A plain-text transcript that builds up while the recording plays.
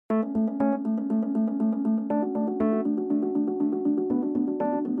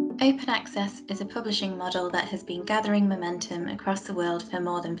Open access is a publishing model that has been gathering momentum across the world for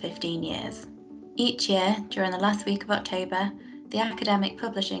more than 15 years. Each year, during the last week of October, the academic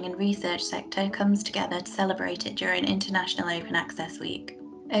publishing and research sector comes together to celebrate it during International Open Access Week.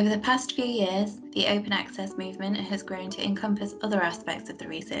 Over the past few years, the open access movement has grown to encompass other aspects of the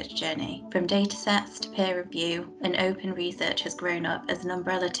research journey. From datasets to peer review, and open research has grown up as an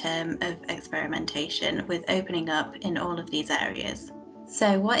umbrella term of experimentation, with opening up in all of these areas.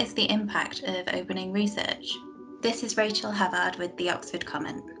 So, what is the impact of opening research? This is Rachel Havard with the Oxford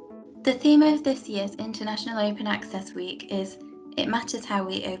Comment. The theme of this year's International Open Access Week is It Matters How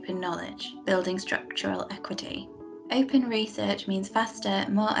We Open Knowledge, Building Structural Equity. Open research means faster,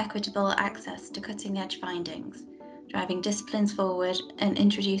 more equitable access to cutting-edge findings, driving disciplines forward and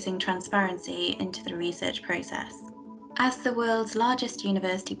introducing transparency into the research process. As the world's largest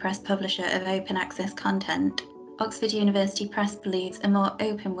university press publisher of open access content, Oxford University Press believes a more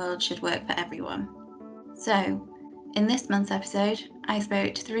open world should work for everyone. So, in this month's episode, I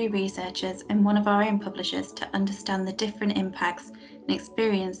spoke to 3 researchers and one of our own publishers to understand the different impacts and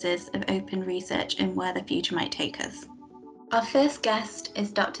experiences of open research and where the future might take us. Our first guest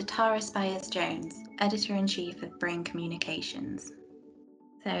is Dr. Tara Spires-Jones, Editor-in-Chief of Brain Communications.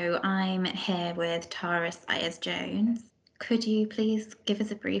 So I'm here with Tara Spires-Jones. Could you please give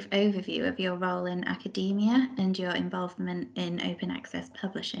us a brief overview of your role in academia and your involvement in open access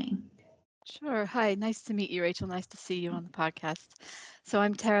publishing? Sure. Hi, nice to meet you, Rachel. Nice to see you on the podcast. So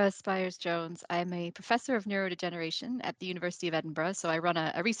I'm Tara Spires-Jones. I'm a professor of neurodegeneration at the University of Edinburgh. So I run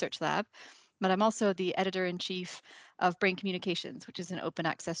a research lab, but I'm also the editor-in-chief of Brain Communications, which is an open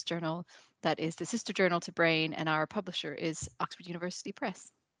access journal that is the sister journal to Brain, and our publisher is Oxford University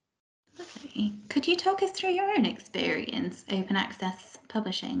Press. Lovely. Could you talk us through your own experience, open access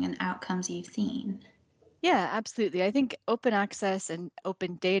publishing, and outcomes you've seen? Yeah, absolutely. I think open access and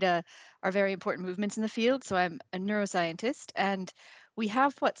open data are very important movements in the field. So I'm a neuroscientist, and we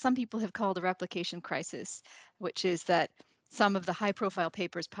have what some people have called a replication crisis, which is that some of the high profile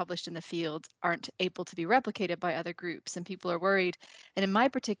papers published in the field aren't able to be replicated by other groups, and people are worried. And in my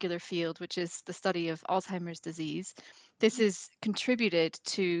particular field, which is the study of Alzheimer's disease, this has contributed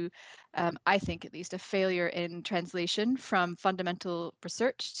to, I think at least, a failure in translation from fundamental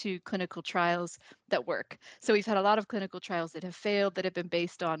research to clinical trials that work. So we've had a lot of clinical trials that have failed that have been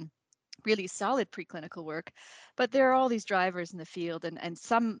based on really solid preclinical work, but there are all these drivers in the field, and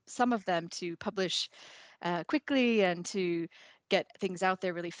some of them to publish quickly and to get things out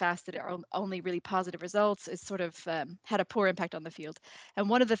there really fast that are only really positive results is sort of had a poor impact on the field. And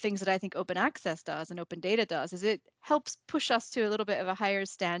one of the things that I think open access does and open data does is it helps push us to a little bit of a higher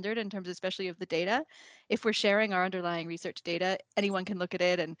standard in terms especially of the data. If we're sharing our underlying research data, anyone can look at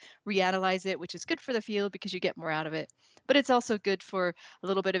it and reanalyze it, which is good for the field because you get more out of it. But it's also good for a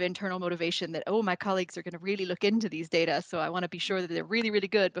little bit of internal motivation that, oh, my colleagues are going to really look into these data, so I want to be sure that they're really, really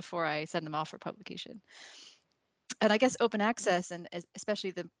good before I send them off for publication. And I guess open access and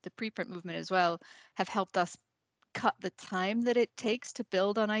especially the preprint movement as well have helped us cut the time that it takes to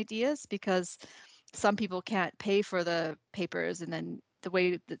build on ideas, because some people can't pay for the papers, and then the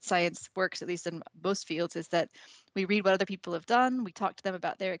way that science works, at least in most fields, is that we read what other people have done, we talk to them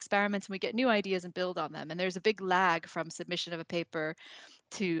about their experiments, and we get new ideas and build on them. And there's a big lag from submission of a paper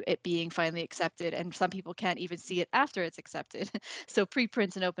to it being finally accepted, and some people can't even see it after it's accepted. So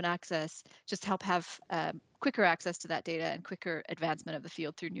preprints and open access just help have quicker access to that data and quicker advancement of the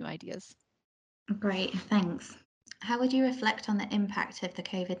field through new ideas. Great, thanks. How would you reflect on the impact of the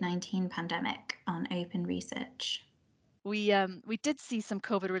COVID-19 pandemic on open research? We did see some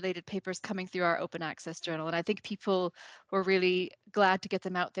COVID-related papers coming through our open access journal, and I think people were really glad to get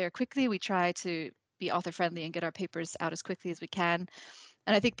them out there quickly. We try to be author friendly and get our papers out as quickly as we can.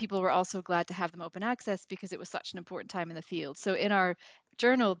 And I think people were also glad to have them open access because it was such an important time in the field. So in our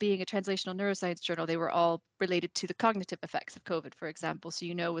journal, being a translational neuroscience journal, they were all related to the cognitive effects of COVID, for example.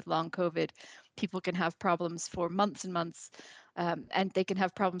 So, with long COVID, people can have problems for months and months, and they can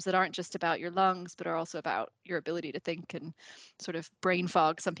have problems that aren't just about your lungs, but are also about your ability to think and sort of brain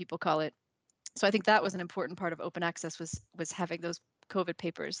fog, some people call it. So I think that was an important part of open access was having those COVID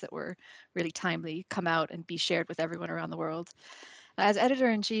papers that were really timely come out and be shared with everyone around the world. As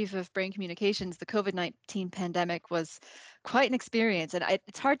editor-in-chief of Brain Communications, the COVID-19 pandemic was quite an experience, and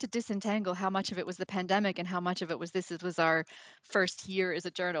it's hard to disentangle how much of it was the pandemic and how much of it was this was our first year as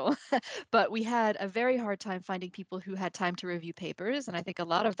a journal. But we had a very hard time finding people who had time to review papers, and I think a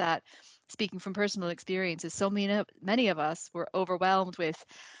lot of that, speaking from personal experience, is so many of us were overwhelmed with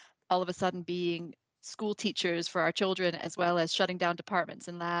all of a sudden being school teachers for our children, as well as shutting down departments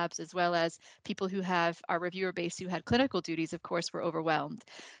and labs, as well as people who have our reviewer base who had clinical duties, of course, were overwhelmed.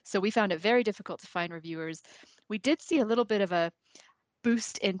 So we found it very difficult to find reviewers. We did see a little bit of a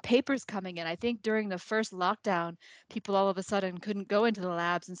boost in papers coming in. I think during the first lockdown, people all of a sudden couldn't go into the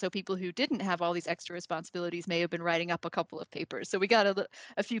labs. And so people who didn't have all these extra responsibilities may have been writing up a couple of papers. So we got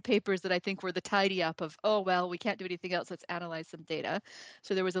a few papers that I think were the tidy up of, oh, well, we can't do anything else. Let's analyze some data.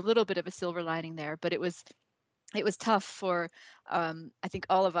 So there was a little bit of a silver lining there, but it was tough for I think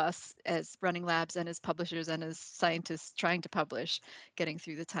all of us as running labs and as publishers and as scientists trying to publish, getting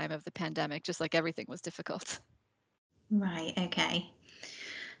through the time of the pandemic, just like everything was difficult. Right, okay.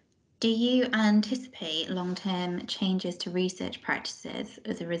 Do you anticipate long-term changes to research practices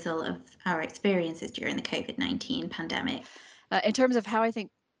as a result of our experiences during the COVID-19 pandemic? In terms of how I think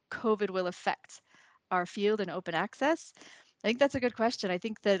COVID will affect our field and open access, I think that's a good question. I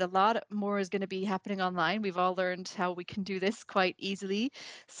think that a lot more is going to be happening online. We've all learned how we can do this quite easily.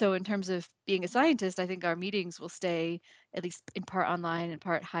 So, in terms of being a scientist, I think our meetings will stay at least in part online and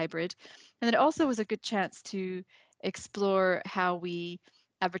part hybrid. And then it also was a good chance to explore how we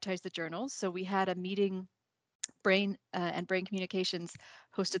advertise the journals. So, we had a meeting. Brain and Brain Communications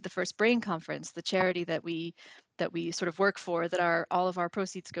hosted the first Brain Conference, the charity that we sort of work for, that all of our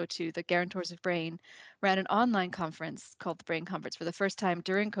proceeds go to, the Guarantors of Brain, ran an online conference called the Brain Conference for the first time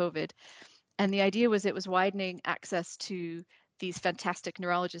during COVID. And the idea was it was widening access to these fantastic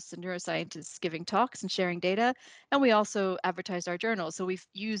neurologists and neuroscientists giving talks and sharing data. And we also advertised our journal. So we've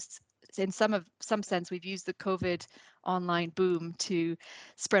used, in some sense, we've used the COVID online boom to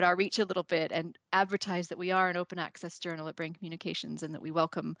spread our reach a little bit and advertise that we are an open access journal at Brain Communications and that we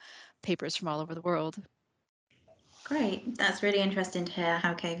welcome papers from all over the world. Great. That's really interesting to hear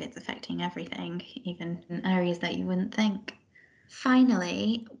how COVID's affecting everything, even in areas that you wouldn't think.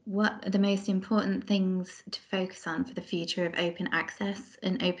 Finally, what are the most important things to focus on for the future of open access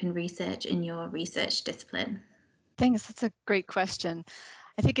and open research in your research discipline? Thanks. That's a great question.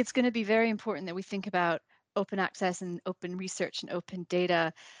 I think it's going to be very important that we think about open access and open research and open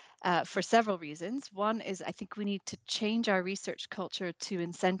data for several reasons. One is I think we need to change our research culture to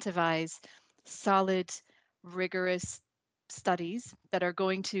incentivize solid, rigorous studies that are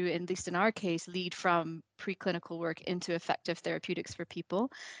going to, at least in our case, lead from preclinical work into effective therapeutics for people.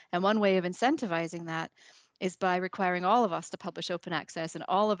 And one way of incentivizing that is by requiring all of us to publish open access and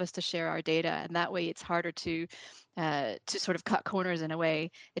all of us to share our data. And that way it's harder to sort of cut corners in a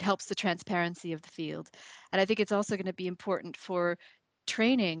way. It helps the transparency of the field. And I think it's also going to be important for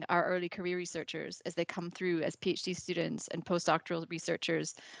training our early career researchers as they come through as PhD students and postdoctoral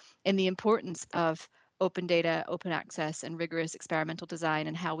researchers in the importance of open data, open access, and rigorous experimental design,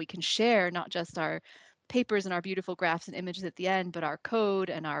 and how we can share not just our papers and our beautiful graphs and images at the end, but our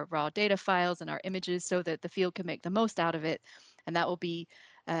code and our raw data files and our images so that the field can make the most out of it. And that will be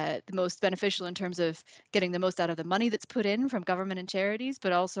the most beneficial in terms of getting the most out of the money that's put in from government and charities,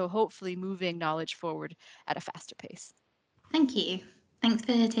 but also hopefully moving knowledge forward at a faster pace. Thank you. Thanks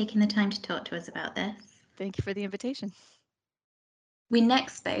for taking the time to talk to us about this. Thank you for the invitation. We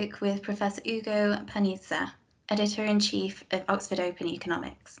next spoke with Professor Ugo Panizza, Editor-in-Chief of Oxford Open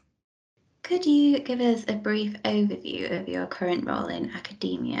Economics. Could you give us a brief overview of your current role in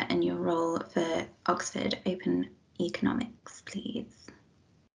academia and your role for Oxford Open Economics, please?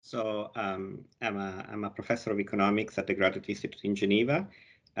 So I'm a professor of economics at the Graduate Institute in Geneva.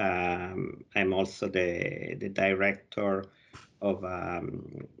 I'm also the director of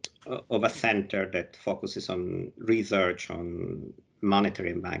a center that focuses on research on monetary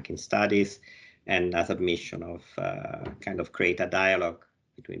and banking studies, and has a mission of kind of create a dialogue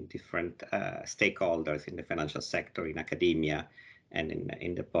between different stakeholders in the financial sector, in academia, and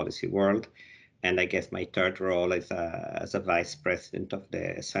in the policy world. And I guess my third role is as a vice president of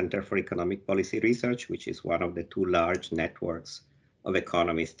the Center for Economic Policy Research, which is one of the two large networks of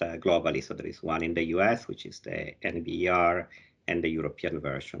economists globally. So there is one in the US, which is the NBER, and the European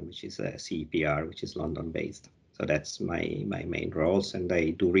version, which is CEPR, which is London-based. So that's my main roles, and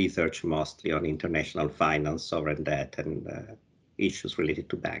I do research mostly on international finance, sovereign debt, and issues related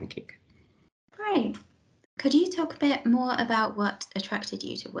to banking. Great. Could you talk a bit more about what attracted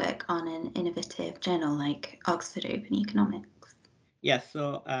you to work on an innovative journal like Oxford Open Economics? Yeah,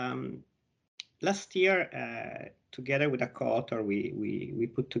 so last year, together with a co-author, we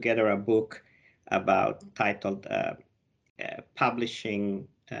put together a book titled Publishing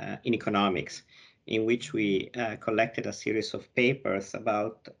in Economics, in which we collected a series of papers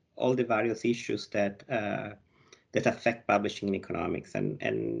about all the various issues that affect publishing in economics.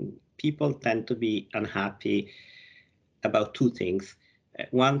 And people tend to be unhappy about two things.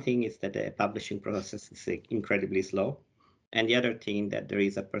 one thing is that the publishing process is incredibly slow, and the other thing that there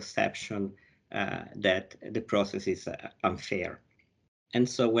is a perception that the process is unfair. And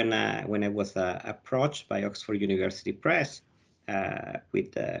so when I was approached by Oxford University Press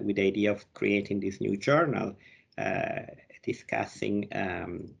with the idea of creating this new journal, discussing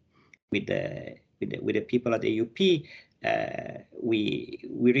with the people at the UP, we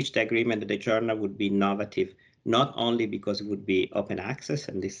reached the agreement that the journal would be innovative, not only because it would be open access,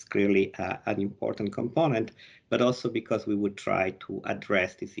 and this is clearly an important component, but also because we would try to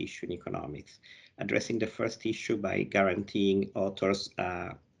address this issue in economics, addressing the first issue by guaranteeing authors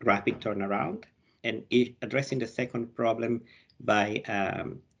rapid turnaround, and addressing the second problem by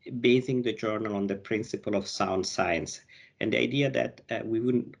basing the journal on the principle of sound science, and the idea that we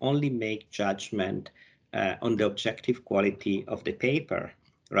wouldn't only make judgment on the objective quality of the paper,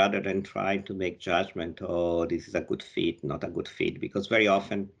 rather than trying to make judgment, oh, this is a good fit, not a good fit, because very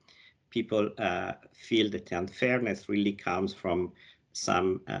often people feel that the unfairness really comes from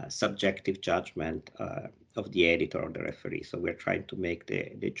some subjective judgment of the editor or the referee. So we're trying to make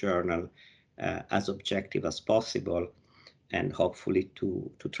the journal as objective as possible, and hopefully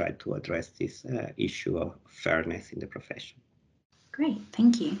to try to address this issue of fairness in the profession. Great,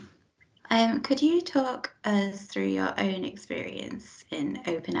 thank you. Could you talk us through your own experience in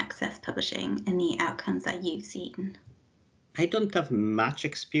open access publishing and the outcomes that you've seen? I don't have much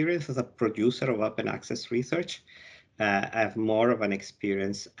experience as a producer of open access research. I have more of an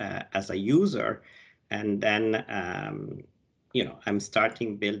experience as a user, and then I'm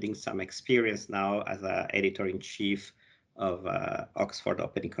starting building some experience now as an editor-in-chief of Oxford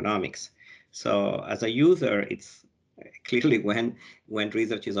Open Economics. So as a user, it's clearly when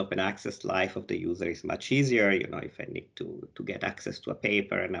research is open access, life of the user is much easier. If I need to get access to a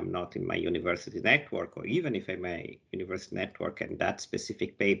paper and I'm not in my university network, or even if I'm a university network and that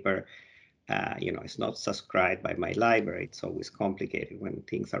specific paper it's not subscribed by my library, it's always complicated when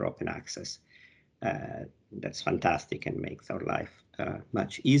things are open access. That's fantastic and makes our life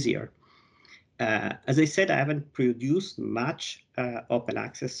much easier. As I said, I haven't produced much open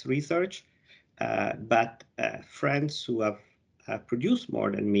access research, but friends who have produced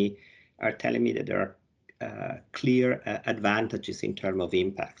more than me are telling me that there are clear advantages in terms of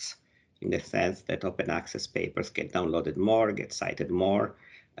impacts, in the sense that open access papers get downloaded more, get cited more,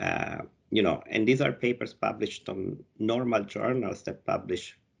 and these are papers published on normal journals that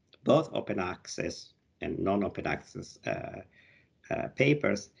publish both open access and non-open access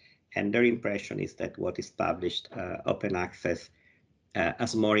papers, and their impression is that what is published open access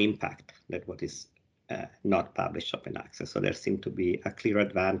has more impact than what is not published open access. So there seems to be a clear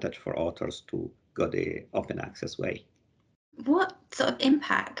advantage for authors to go the open access way. What sort of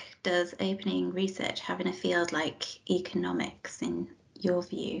impact does opening research have in a field like economics, in your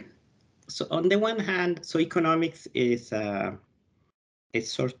view? So on the one hand, so economics is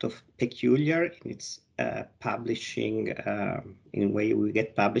it's sort of peculiar in its publishing, in a way we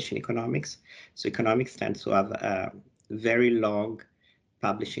get published in economics. So economics tends to have very long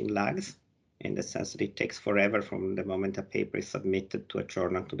publishing lags, in the sense that it takes forever from the moment a paper is submitted to a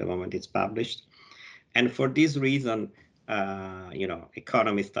journal to the moment it's published. And for this reason,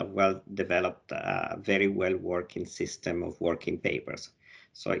 economists have developed a very well working system of working papers.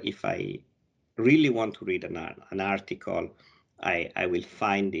 So if I really want to read an article, I will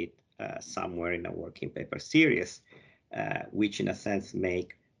find it somewhere in a working paper series, which in a sense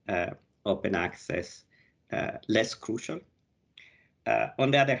make open access less crucial.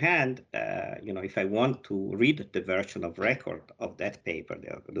 On the other hand, if I want to read the version of record of that paper,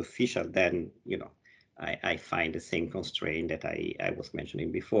 the official, then I find the same constraint that I was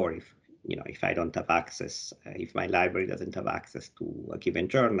mentioning before. If I don't have access, if my library doesn't have access to a given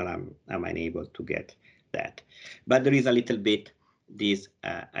journal, I'm unable to get that. But there is a little bit this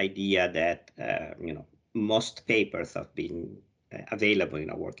idea that most papers have been available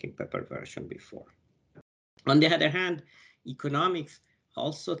in a working paper version before. On the other hand, economics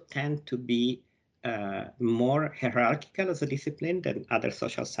also tend to be more hierarchical as a discipline than other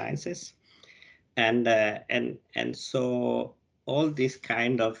social sciences, and so all these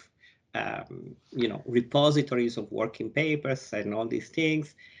kind of repositories of working papers and all these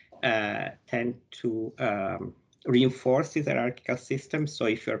things tend to reinforce this hierarchical system. So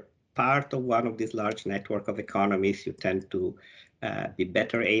if you're part of one of these large network of economists, you tend to be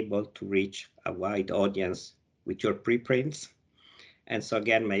better able to reach a wide audience with your preprints. And so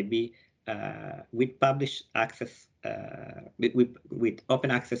again, maybe with published access, with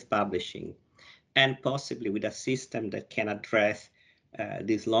open access publishing, and possibly with a system that can address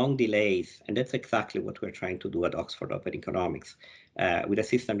these long delays, and that's exactly what we're trying to do at Oxford Open Economics. with a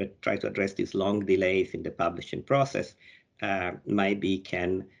system that tries to address these long delays in the publishing process, maybe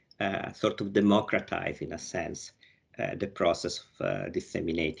can sort of democratize, in a sense, the process of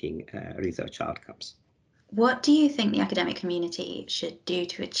disseminating research outcomes. What do you think the academic community should do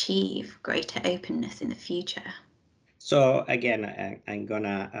to achieve greater openness in the future? So again, I'm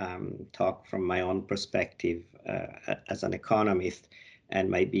gonna talk from my own perspective as an economist, and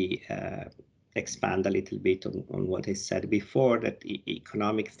maybe expand a little bit on what I said before, that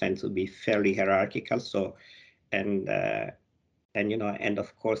economics tends to be fairly hierarchical. So, and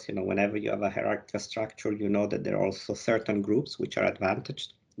of course, whenever you have a hierarchical structure, you know that there are also certain groups which are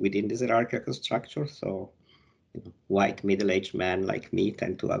advantaged within this hierarchical structure. So, white middle-aged men like me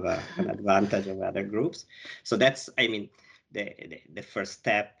tend to have an advantage of other groups. So that's, I mean, the first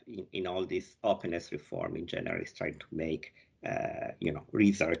step in all this openness reform in general is trying to make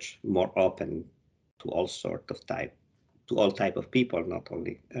research more open to all type of people, not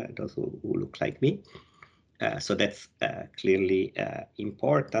only those who look like me. So that's clearly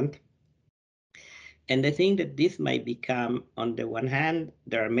important. And I think that this might become, on the one hand,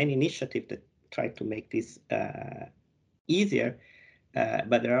 there are many initiatives that try to make this easier,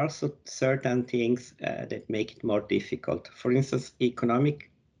 but there are also certain things that make it more difficult. For instance, economics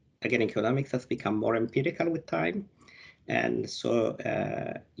has become more empirical with time. And so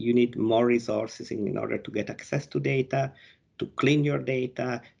you need more resources in order to get access to data, to clean your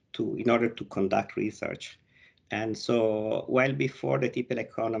data, in order to conduct research. And so while before the typical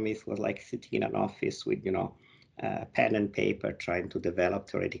economist was like sitting in an office with, pen and paper trying to develop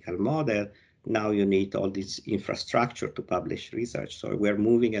theoretical model, now you need all this infrastructure to publish research. So we're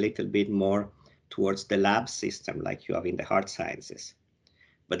moving a little bit more towards the lab system like you have in the hard sciences.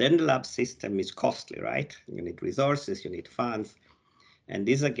 But then the lab system is costly, right? You need resources, you need funds. And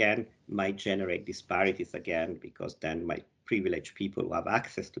this again might generate disparities again, because then might privilege people who have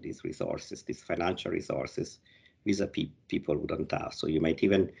access to these resources, these financial resources, vis-a-vis people who don't have. So you might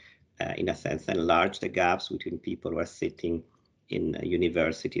even, in a sense, enlarge the gaps between people who are sitting in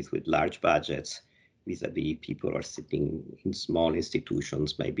universities with large budgets, vis-a-vis people who are sitting in small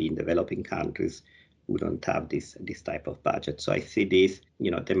institutions, maybe in developing countries, who don't have this type of budget. So I see this,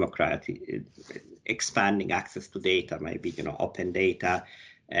 democratic, expanding access to data, maybe, open data,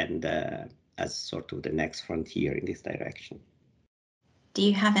 and as sort of the next frontier in this direction. Do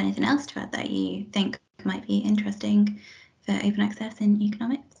you have anything else to add that you think might be interesting for open access in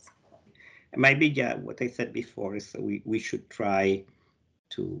economics? Maybe, yeah, what I said before is we should try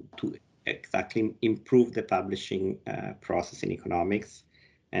to exactly improve the publishing process in economics.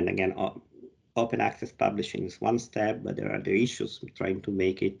 And again, open access publishing is one step, but there are other issues trying to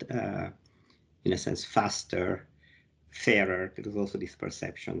make it, in a sense, faster, fairer. There is also this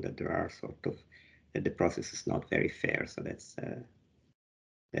perception that there are that the process is not very fair. So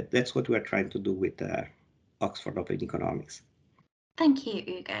that's what we're trying to do with Oxford Open Economics. Thank you,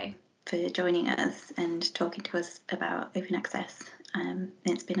 Ugo, for joining us and talking to us about open access.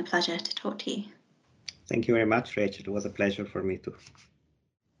 It's been a pleasure to talk to you. Thank you very much, Rachel. It was a pleasure for me too.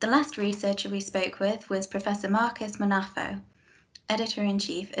 The last researcher we spoke with was Professor Marcus Manafo,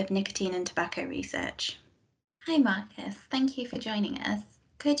 Editor-in-Chief of Nicotine and Tobacco Research. Hi Marcus, thank you for joining us.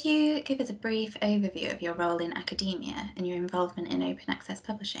 Could you give us a brief overview of your role in academia and your involvement in open access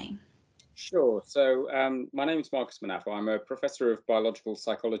publishing? Sure. So my name is Marcus Manafo. I'm a professor of biological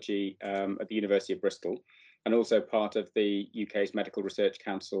psychology at the University of Bristol, and also part of the UK's Medical Research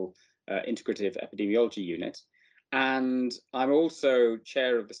Council Integrative Epidemiology Unit. And I'm also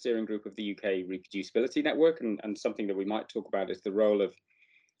chair of the steering group of the UK Reproducibility Network, and something that we might talk about is the role of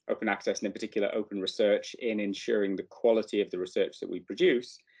open access, and in particular open research, in ensuring the quality of the research that we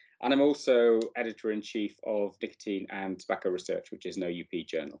produce. And I'm also editor-in-chief of Nicotine and Tobacco Research, which is an OUP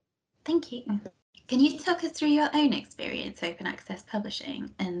journal. Thank you. Can you talk us through your own experience open access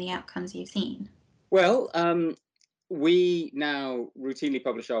publishing and the outcomes you've seen? Well, we now routinely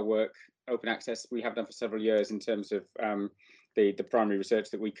publish our work open access. We have done for several years in terms of the primary research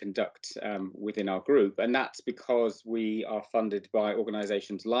that we conduct within our group. And that's because we are funded by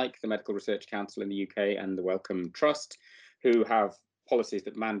organisations like the Medical Research Council in the UK and the Wellcome Trust, who have policies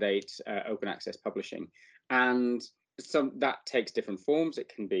that mandate open access publishing. And that takes different forms. It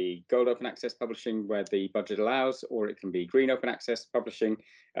can be gold open access publishing where the budget allows, or it can be green open access publishing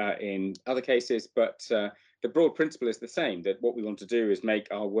in other cases. But the broad principle is the same, that what we want to do is make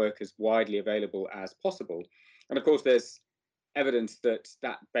our work as widely available as possible. And of course, there's evidence that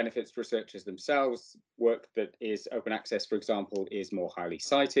benefits researchers themselves. Work that is open access, for example, is more highly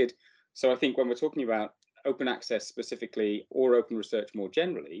cited. So I think when we're talking about open access specifically, or open research more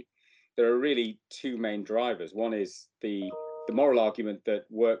generally, there are really two main drivers. One is the the moral argument that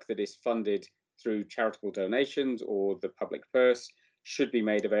work that is funded through charitable donations or the public purse should be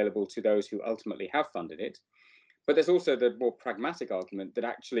made available to those who ultimately have funded it. But there's also the more pragmatic argument that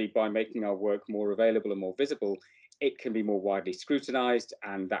actually by making our work more available and more visible, it can be more widely scrutinized,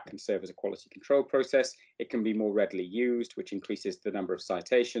 and that can serve as a quality control process. It can be more readily used, which increases the number of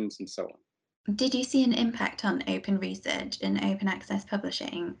citations and so on. Did you see an impact on open research and open access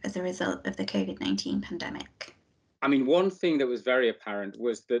publishing as a result of the COVID-19 pandemic? I mean, one thing that was very apparent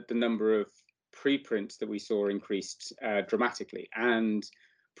was that the number of preprints that we saw increased dramatically. And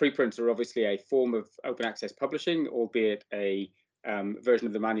preprints are obviously a form of open access publishing, albeit a version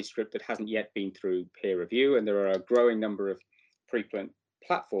of the manuscript that hasn't yet been through peer review. And there are a growing number of preprint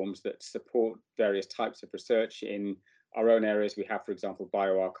platforms that support various types of research in our own areas. We have, for example,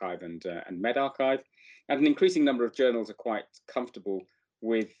 bioRxiv and medRxiv. And an increasing number of journals are quite comfortable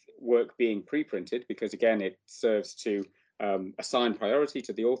with work being preprinted because, again, it serves to assign priority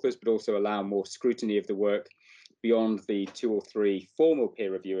to the authors, but also allow more scrutiny of the work beyond the 2 or 3 formal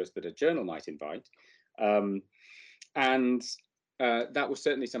peer reviewers that a journal might invite. That was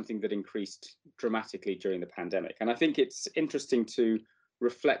certainly something that increased dramatically during the pandemic. And I think it's interesting to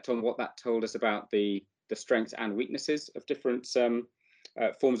reflect on what that told us about the strengths and weaknesses of different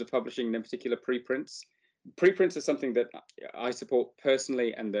forms of publishing, and in particular preprints. Preprints are something that I support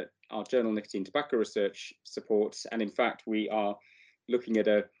personally and that our journal Nicotine Tobacco Research supports. And in fact, we are looking at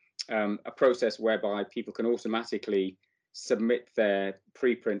a process whereby people can automatically submit their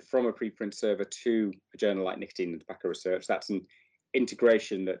preprint from a preprint server to a journal like Nicotine and Tobacco Research. That's an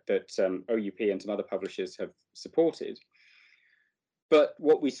integration that OUP and some other publishers have supported. But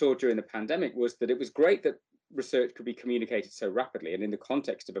what we saw during the pandemic was that it was great that research could be communicated so rapidly. And in the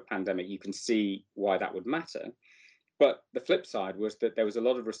context of a pandemic, you can see why that would matter. But the flip side was that there was a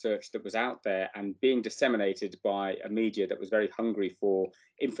lot of research that was out there and being disseminated by a media that was very hungry for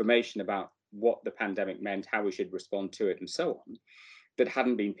information about what the pandemic meant, how we should respond to it, and so on, that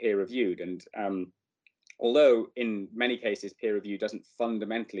hadn't been peer reviewed. And although in many cases peer review doesn't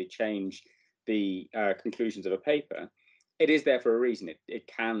fundamentally change the conclusions of a paper, it is there for a reason. It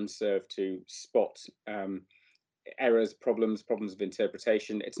can serve to spot errors, problems of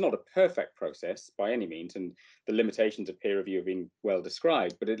interpretation. It's not a perfect process by any means, and the limitations of peer review have been well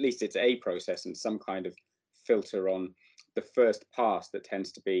described, but at least it's a process and some kind of filter on the first pass that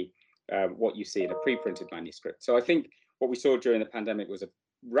tends to be what you see in a pre-printed manuscript. So I think what we saw during the pandemic was a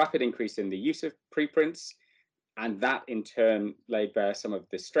rapid increase in the use of preprints, and that in turn laid bare some of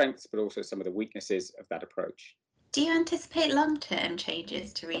the strengths, but also some of the weaknesses of that approach. Do you anticipate long-term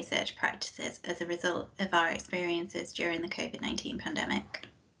changes to research practices as a result of our experiences during the COVID-19 pandemic?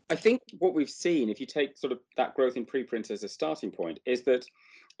 I think what we've seen, if you take sort of that growth in preprints as a starting point, is that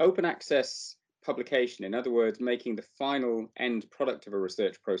open access publication, in other words, making the final end product of a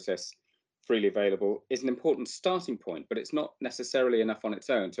research process freely available, is an important starting point, but it's not necessarily enough on its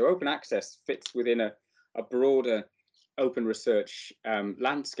own. So open access fits within a broader open research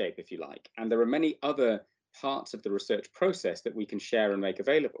landscape, if you like, and there are many other parts of the research process that we can share and make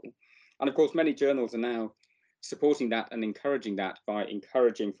available. And of course, many journals are now supporting that and encouraging that by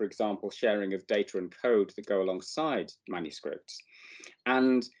encouraging, for example, sharing of data and code that go alongside manuscripts.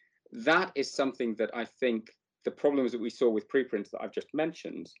 And that is something that I think the problems that we saw with preprints that I've just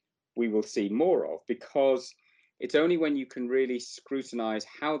mentioned, we will see more of, because it's only when you can really scrutinize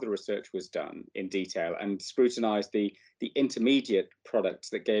how the research was done in detail and scrutinize the intermediate products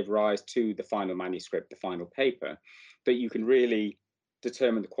that gave rise to the final manuscript, the final paper, that you can really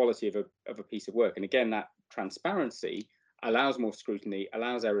determine the quality of a piece of work. And again, that transparency allows more scrutiny,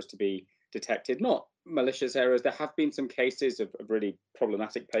 allows errors to be detected, not malicious errors. There have been some cases of really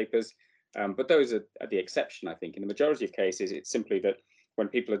problematic papers, but those are the exception, I think. In the majority of cases, it's simply that when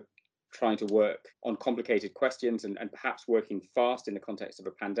people are trying to work on complicated questions and perhaps working fast in the context of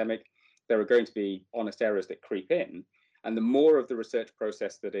a pandemic, there are going to be honest errors that creep in. And the more of the research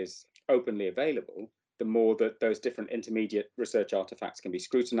process that is openly available, the more that those different intermediate research artifacts can be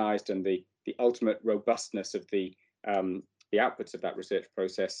scrutinized and the ultimate robustness of the outputs of that research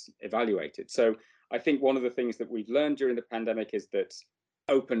process evaluated. So I think one of the things that we've learned during the pandemic is that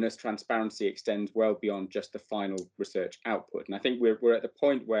openness, transparency extends well beyond just the final research output. And I think we're at the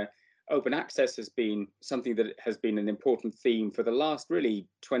point where open access has been something that has been an important theme for the last really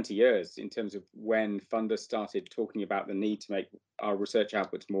 20 years in terms of when funders started talking about the need to make our research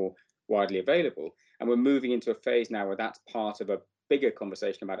outputs more widely available. And we're moving into a phase now where that's part of a bigger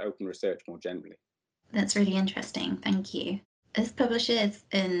conversation about open research more generally. That's really interesting. Thank you. As publishers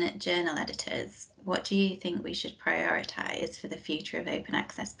and journal editors, what do you think we should prioritise for the future of open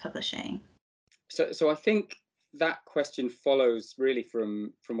access publishing? So I think that question follows really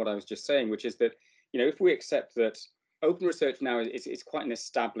from what I was just saying, which is that, if we accept that open research now is quite an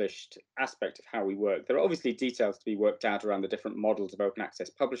established aspect of how we work. There are obviously details to be worked out around the different models of open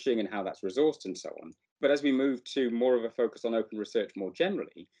access publishing and how that's resourced and so on. But as we move to more of a focus on open research more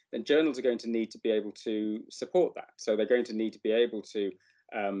generally, then journals are going to need to be able to support that. So they're going to need to be able to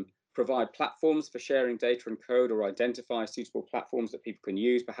provide platforms for sharing data and code, or identify suitable platforms that people can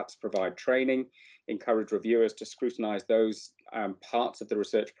use, perhaps provide training, encourage reviewers to scrutinize those parts of the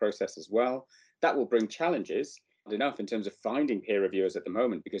research process as well. That will bring challenges enough in terms of finding peer reviewers at the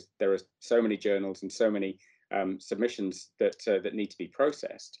moment, because there are so many journals and so many submissions that need to be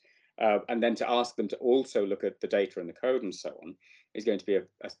processed. And then to ask them to also look at the data and the code and so on is going to be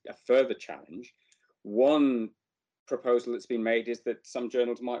a further challenge. One proposal that's been made is that some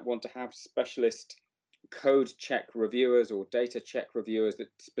journals might want to have specialist code check reviewers or data check reviewers that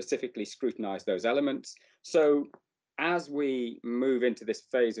specifically scrutinize those elements. So as we move into this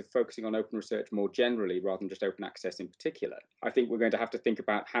phase of focusing on open research more generally, rather than just open access in particular, I think we're going to have to think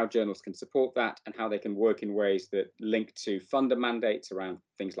about how journals can support that and how they can work in ways that link to funder mandates around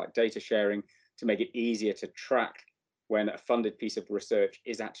things like data sharing, to make it easier to track when a funded piece of research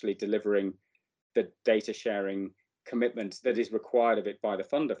is actually delivering the data sharing commitment that is required of it by the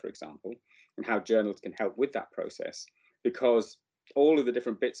funder, for example, and how journals can help with that process. Because all of the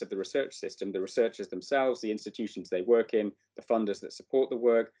different bits of the research system, the researchers themselves, the institutions they work in, the funders that support the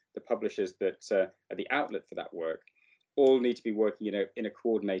work, the publishers that are the outlet for that work, all need to be working in a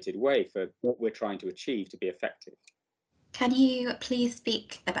coordinated way for what we're trying to achieve to be effective. Can you please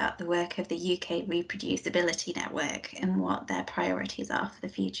speak about the work of the UK Reproducibility Network and what their priorities are for the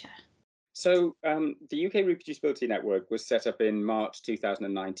future? So the UK Reproducibility Network was set up in March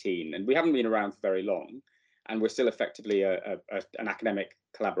 2019, and we haven't been around for very long, and we're still effectively an academic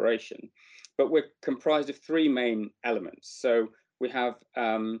collaboration. But we're comprised of three main elements. So we have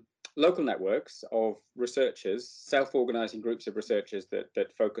local networks of researchers, self-organizing groups of researchers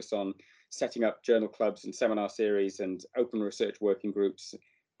that focus on setting up journal clubs and seminar series and open research working groups,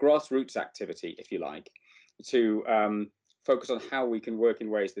 grassroots activity, if you like, to focus on how we can work in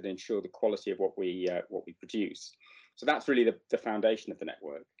ways that ensure the quality of what we produce. So that's really the foundation of the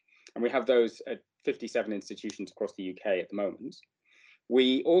network. And we have those at 57 institutions across the UK at the moment.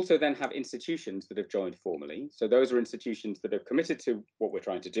 We also then have institutions that have joined formally. So those are institutions that are committed to what we're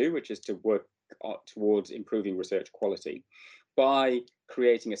trying to do, which is to work towards improving research quality by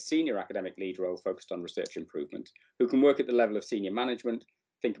creating a senior academic lead role focused on research improvement, who can work at the level of senior management,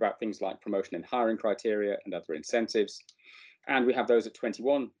 think about things like promotion and hiring criteria and other incentives. And we have those at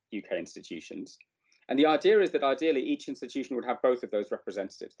 21 UK institutions. And the idea is that ideally each institution would have both of those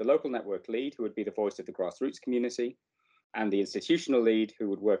representatives, the local network lead, who would be the voice of the grassroots community, and the institutional lead, who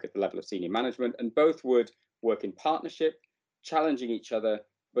would work at the level of senior management, and both would work in partnership, challenging each other,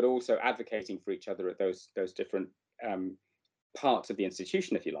 but also advocating for each other at those different parts of the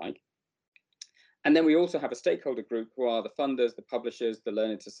institution, if you like. And then we also have a stakeholder group who are the funders, the publishers, the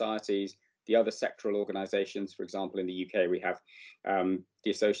learned societies, the other sectoral organizations. For example, in the UK, we have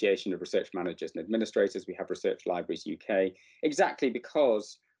the Association of Research Managers and Administrators. We have Research Libraries UK, exactly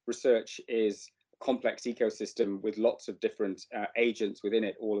because research is a complex ecosystem with lots of different agents within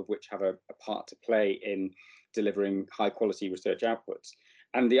it, all of which have a part to play in delivering high quality research outputs.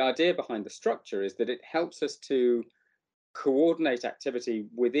 And the idea behind the structure is that it helps us to coordinate activity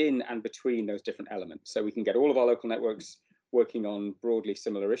within and between those different elements. So we can get all of our local networks working on broadly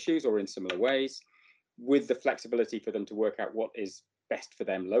similar issues or in similar ways, with the flexibility for them to work out what is best for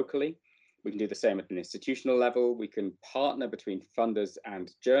them locally. We can do the same at an institutional level. We can partner between funders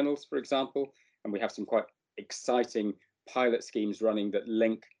and journals, for example, and we have some quite exciting pilot schemes running that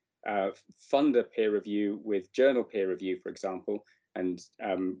link funder peer review with journal peer review, for example. And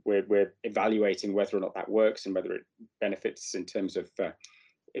we're evaluating whether or not that works and whether it benefits in terms of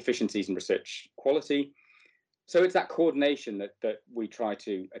efficiencies and research quality. So it's that coordination that we try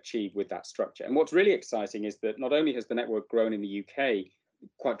to achieve with that structure. And what's really exciting is that not only has the network grown in the UK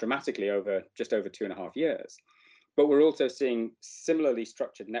quite dramatically over just over 2.5 years, but we're also seeing similarly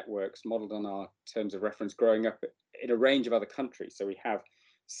structured networks modeled on our terms of reference growing up in a range of other countries. So we have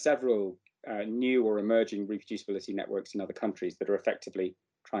several new or emerging reproducibility networks in other countries that are effectively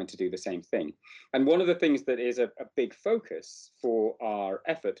trying to do the same thing. And one of the things that is a big focus for our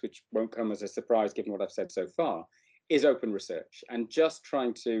efforts, which won't come as a surprise given what I've said so far, is open research, and just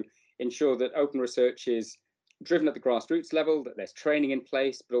trying to ensure that open research is driven at the grassroots level, that there's training in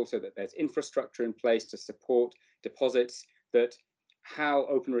place, but also that there's infrastructure in place to support deposits, that how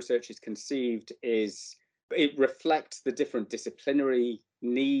open research is conceived is, it reflects the different disciplinary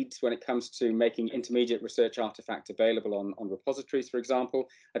needs when it comes to making intermediate research artifact available on repositories, for example.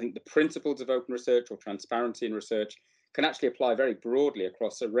 I think the principles of open research or transparency in research can actually apply very broadly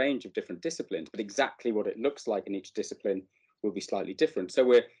across a range of different disciplines, but exactly what it looks like in each discipline will be slightly different. So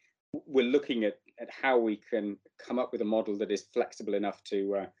we're looking at how we can come up with a model that is flexible enough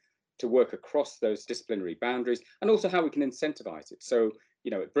to work across those disciplinary boundaries, and also how we can incentivize it. So,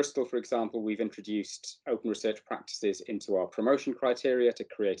 at Bristol, for example, we've introduced open research practices into our promotion criteria to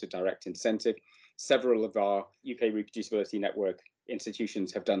create a direct incentive. Several of our UK Reproducibility Network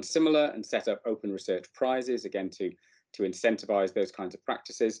institutions have done similar and set up open research prizes, again, to incentivize those kinds of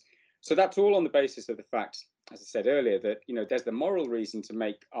practices. So that's all on the basis of the fact, as I said earlier, that there's the moral reason to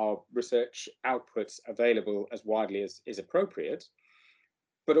make our research outputs available as widely as is appropriate,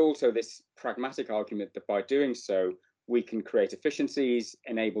 but also this pragmatic argument that by doing so, we can create efficiencies,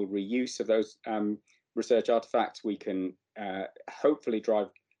 enable reuse of those research artifacts. We can hopefully drive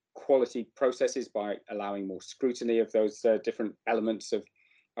quality processes by allowing more scrutiny of those different elements of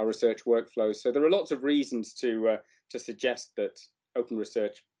our research workflows. So there are lots of reasons to suggest that open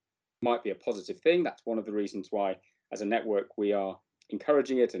research might be a positive thing. That's one of the reasons why, as a network, we are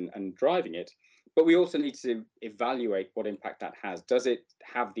encouraging it and driving it. But we also need to evaluate what impact that has. Does it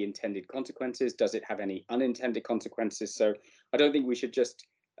have the intended consequences? Does it have any unintended consequences? So I don't think we should just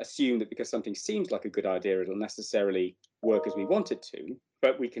assume that because something seems like a good idea, it'll necessarily work as we want it to.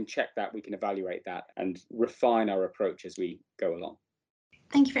 But we can check that, we can evaluate that, and refine our approach as we go along.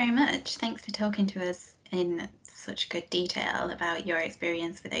 Thank you very much. Thanks for talking to us in such good detail about your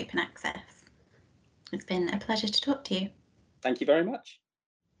experience with open access. It's been a pleasure to talk to you. Thank you very much.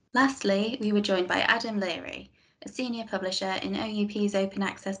 Lastly, we were joined by Adam Leary, a senior publisher in OUP's open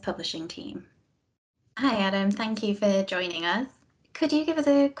access publishing team. Hi Adam, thank you for joining us. Could you give us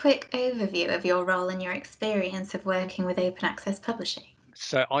a quick overview of your role and your experience of working with open access publishing?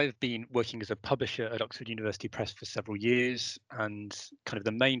 So I've been working as a publisher at Oxford University Press for several years, and kind of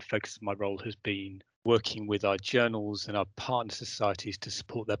the main focus of my role has been working with our journals and our partner societies to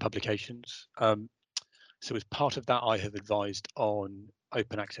support their publications. So as part of that, I have advised on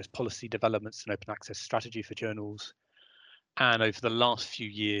open access policy developments and open access strategy for journals. And over the last few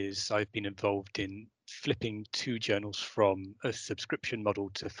years, I've been involved in flipping 2 journals from a subscription model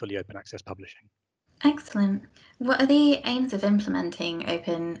to fully open access publishing. Excellent. What are the aims of implementing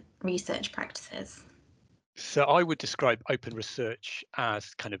open research practices? So I would describe open research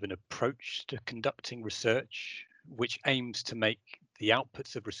as kind of an approach to conducting research, which aims to make the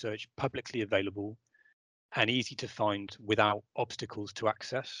outputs of research publicly available and easy to find without obstacles to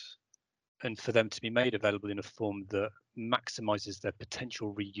access, and for them to be made available in a form that maximizes their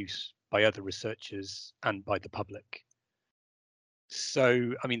potential reuse by other researchers and by the public.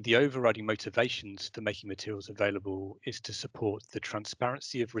 So, I mean, the overriding motivations for making materials available is to support the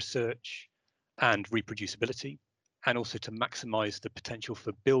transparency of research and reproducibility, and also to maximize the potential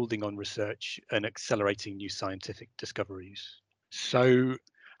for building on research and accelerating new scientific discoveries. So,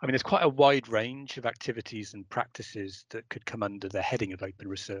 I mean, there's quite a wide range of activities and practices that could come under the heading of open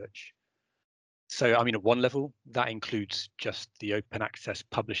research. So, I mean, at one level, that includes just the open access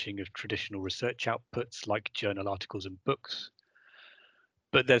publishing of traditional research outputs like journal articles and books.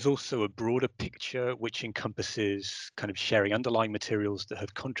 But there's also a broader picture which encompasses kind of sharing underlying materials that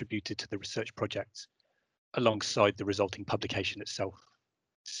have contributed to the research project alongside the resulting publication itself.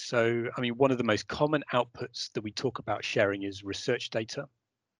 So, I mean, one of the most common outputs that we talk about sharing is research data.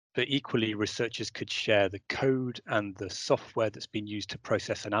 But equally, researchers could share the code and the software that's been used to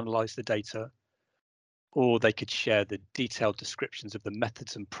process and analyze the data, or they could share the detailed descriptions of the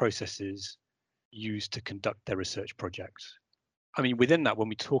methods and processes used to conduct their research projects. I mean, within that, when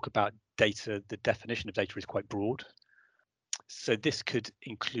we talk about data, the definition of data is quite broad. So this could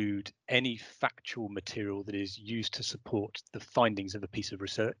include any factual material that is used to support the findings of a piece of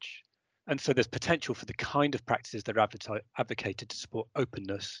research. And so there's potential for the kind of practices that are advocated to support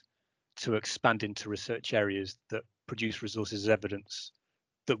openness to expand into research areas that produce resources as evidence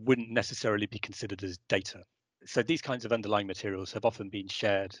that wouldn't necessarily be considered as data. So these kinds of underlying materials have often been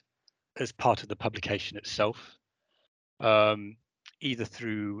shared as part of the publication itself, either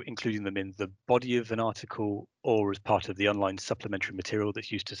through including them in the body of an article or as part of the online supplementary material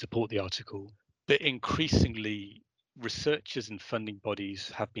that's used to support the article. But increasingly, researchers and funding bodies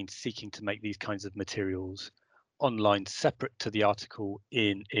have been seeking to make these kinds of materials online separate to the article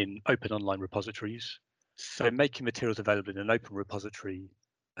in open online repositories. So making materials available in an open repository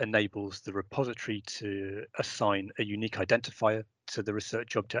enables the repository to assign a unique identifier to the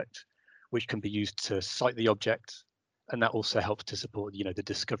research object, which can be used to cite the object. And that also helps to support, the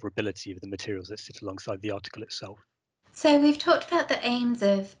discoverability of the materials that sit alongside the article itself. So we've talked about the aims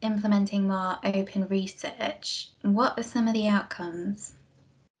of implementing more open research. What are some of the outcomes?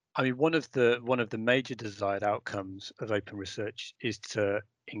 I mean, one of the major desired outcomes of open research is to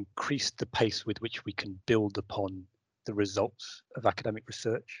increase the pace with which we can build upon the results of academic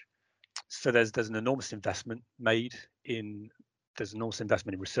research. So there's an enormous investment made in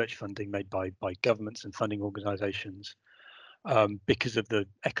research funding made by governments and funding organisations because of the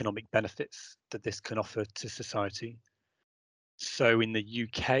economic benefits that this can offer to society. So in the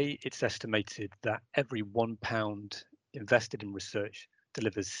UK, it's estimated that every £1 invested in research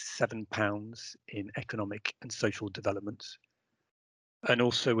delivers £7 in economic and social developments. And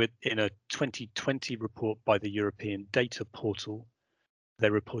also in a 2020 report by the European Data Portal, they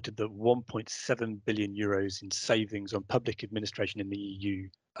reported that 1.7 billion euros in savings on public administration in the EU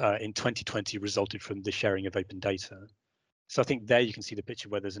in 2020 resulted from the sharing of open data. So I think there you can see the picture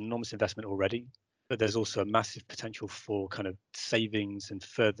where there's enormous investment already, but there's also a massive potential for kind of savings and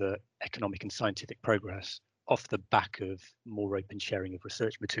further economic and scientific progress off the back of more open sharing of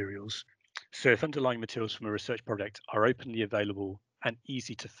research materials. So if underlying materials from a research project are openly available and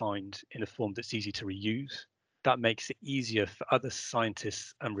easy to find in a form that's easy to reuse, that makes it easier for other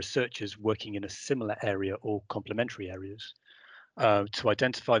scientists and researchers working in a similar area or complementary areas to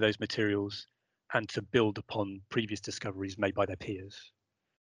identify those materials and to build upon previous discoveries made by their peers.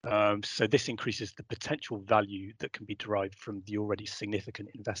 So this increases the potential value that can be derived from the already significant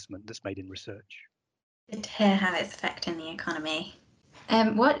investment that's made in research. Good to hear how it's affecting the economy.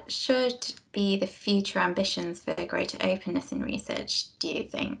 What should be the future ambitions for greater openness in research, do you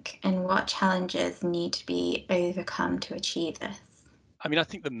think? And what challenges need to be overcome to achieve this? I mean, I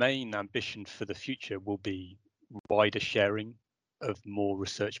think the main ambition for the future will be wider sharing of more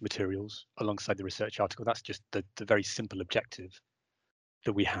research materials alongside the research article. That's just the very simple objective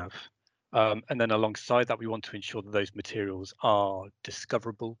that we have. And then alongside that, we want to ensure that those materials are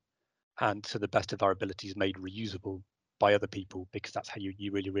discoverable and to the best of our abilities made reusable by other people, because that's how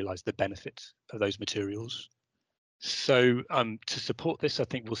you really realize the benefits of those materials. So to support this, I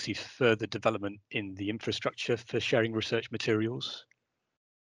think we'll see further development in the infrastructure for sharing research materials.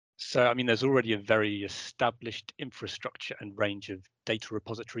 So, I mean, there's already a very established infrastructure and range of data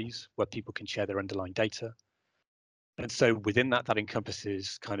repositories where people can share their underlying data. And so within that, that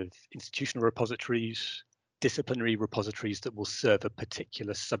encompasses kind of institutional repositories, disciplinary repositories that will serve a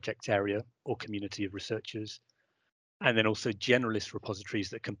particular subject area or community of researchers, and then also generalist repositories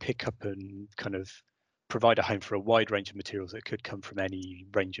that can pick up and kind of provide a home for a wide range of materials that could come from any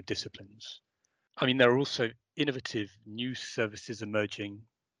range of disciplines. I mean, there are also innovative new services emerging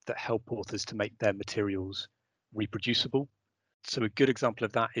that help authors to make their materials reproducible. So a good example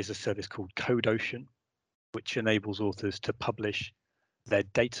of that is a service called CodeOcean, which enables authors to publish their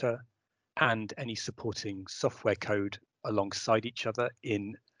data and any supporting software code alongside each other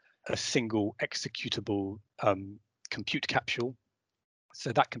in a single executable compute capsule.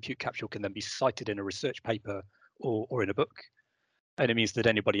 So that compute capsule can then be cited in a research paper or in a book. And it means that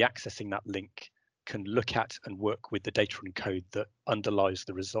anybody accessing that link can look at and work with the data and code that underlies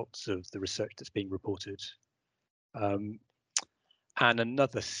the results of the research that's being reported. And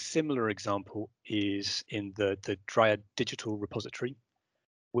another similar example is in the Dryad Digital Repository,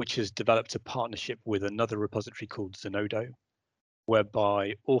 which has developed a partnership with another repository called Zenodo,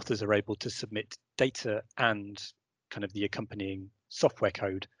 whereby authors are able to submit data and kind of the accompanying software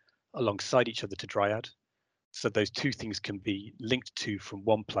code alongside each other to Dryad. So those two things can be linked to from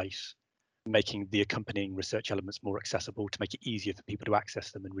one place, making the accompanying research elements more accessible to make it easier for people to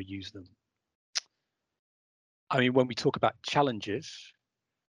access them and reuse them. I mean, when we talk about challenges,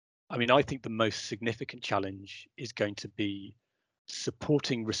 I mean, I think the most significant challenge is going to be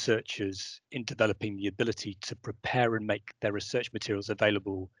supporting researchers in developing the ability to prepare and make their research materials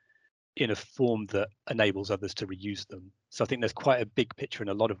available in a form that enables others to reuse them. So I think there's quite a big picture and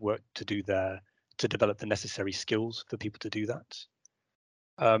a lot of work to do there to develop the necessary skills for people to do that.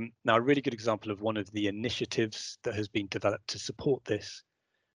 Now, a really good example of one of the initiatives that has been developed to support this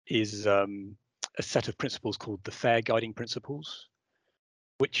is a set of principles called the FAIR Guiding Principles,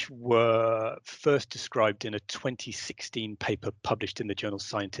 which were first described in a 2016 paper published in the journal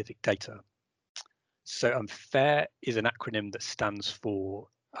Scientific Data. So FAIR is an acronym that stands for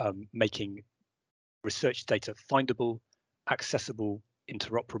making research data findable, accessible,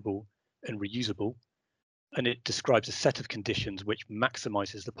 interoperable, and reusable. And it describes a set of conditions which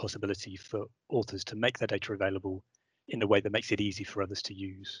maximizes the possibility for authors to make their data available in a way that makes it easy for others to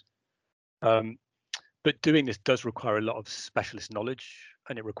use. But doing this does require a lot of specialist knowledge,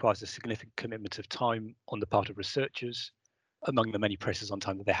 and it requires a significant commitment of time on the part of researchers, among the many pressures on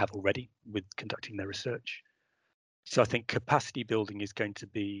time that they have already with conducting their research. So I think capacity building is going to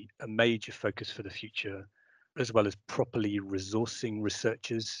be a major focus for the future, as well as properly resourcing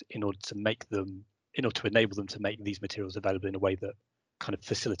researchers in order to enable them to make these materials available in a way that kind of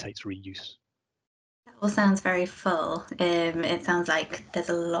facilitates reuse. That all sounds very full. It sounds like there's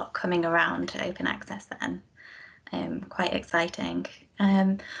a lot coming around open access then. Quite exciting.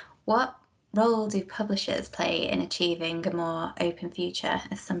 What role do publishers play in achieving a more open future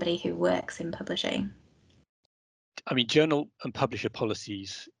as somebody who works in publishing? I mean, journal and publisher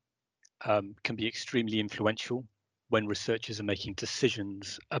policies can be extremely influential when researchers are making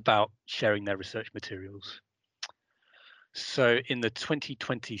decisions about sharing their research materials. So in the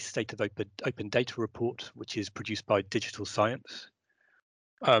 2020 State of Open Data Report, which is produced by Digital Science,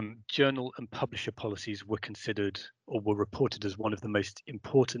 journal and publisher policies were considered or were reported as one of the most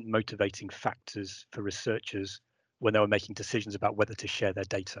important motivating factors for researchers when they were making decisions about whether to share their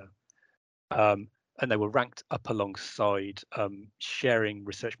data. And they were ranked up alongside sharing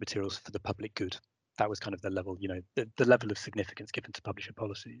research materials for the public good. That was kind of the level, the level of significance given to publisher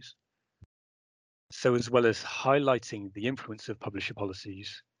policies. So as well as highlighting the influence of publisher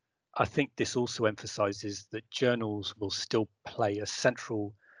policies, I think this also emphasizes that journals will still play a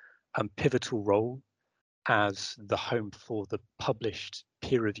central and pivotal role as the home for the published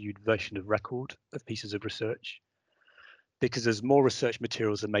peer-reviewed version of record of pieces of research. Because as more research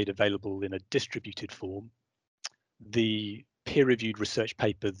materials are made available in a distributed form, the peer-reviewed research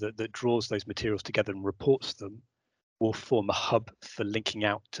paper that draws those materials together and reports them will form a hub for linking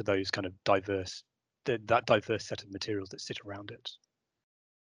out to those kind of that diverse set of materials that sit around it.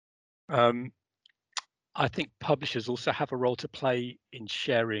 I think publishers also have a role to play in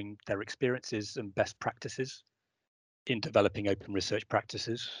sharing their experiences and best practices in developing open research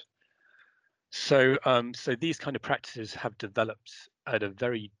practices. So these kind of practices have developed at a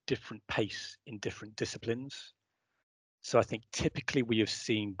very different pace in different disciplines. So I think typically we have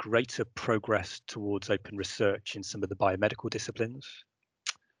seen greater progress towards open research in some of the biomedical disciplines.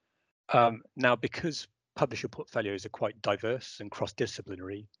 Now, because publisher portfolios are quite diverse and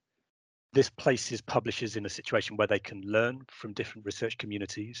cross-disciplinary, this places publishers in a situation where they can learn from different research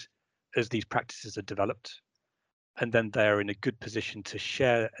communities as these practices are developed. And then they're in a good position to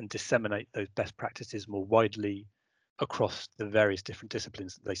share and disseminate those best practices more widely across the various different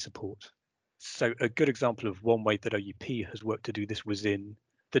disciplines that they support. So a good example of one way that OUP has worked to do this was in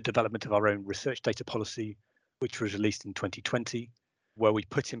the development of our own research data policy, which was released in 2020, where we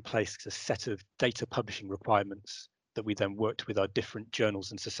put in place a set of data publishing requirements that we then worked with our different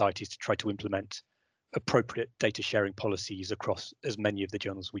journals and societies to try to implement appropriate data sharing policies across as many of the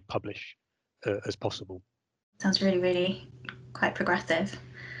journals we publish as possible. Sounds really, really quite progressive.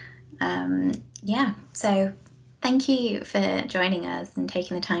 So thank you for joining us and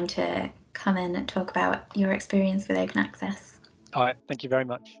taking the time to come in and talk about your experience with open access. All right, thank you very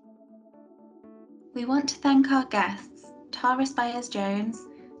much. We want to thank our guests, Tara Spires-Jones,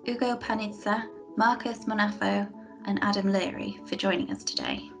 Ugo Panizza, Marcus Monafo, and Adam Leary for joining us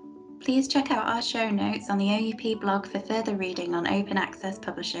today. Please check out our show notes on the OUP blog for further reading on open access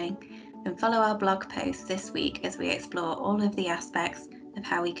publishing, and follow our blog posts this week as we explore all of the aspects of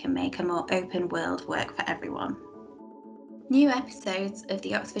how we can make a more open world work for everyone. New episodes of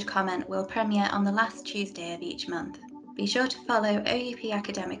the Oxford Comment will premiere on the last Tuesday of each month. Be sure to follow OUP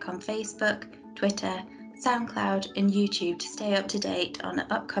Academic on Facebook, Twitter, SoundCloud, and YouTube to stay up to date on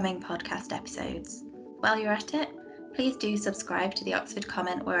upcoming podcast episodes. While you're at it, please do subscribe to the Oxford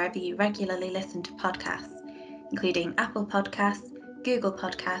Comment wherever you regularly listen to podcasts, including Apple Podcasts, Google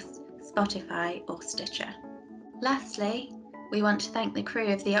Podcasts, Spotify, or Stitcher. Lastly, we want to thank the crew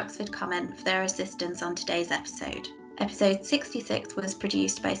of the Oxford Comment for their assistance on today's episode. Episode 66 was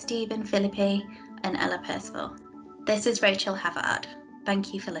produced by Stephen Philippi and Ella Percival. This is Rachel Havard.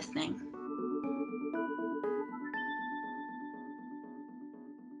 Thank you for listening.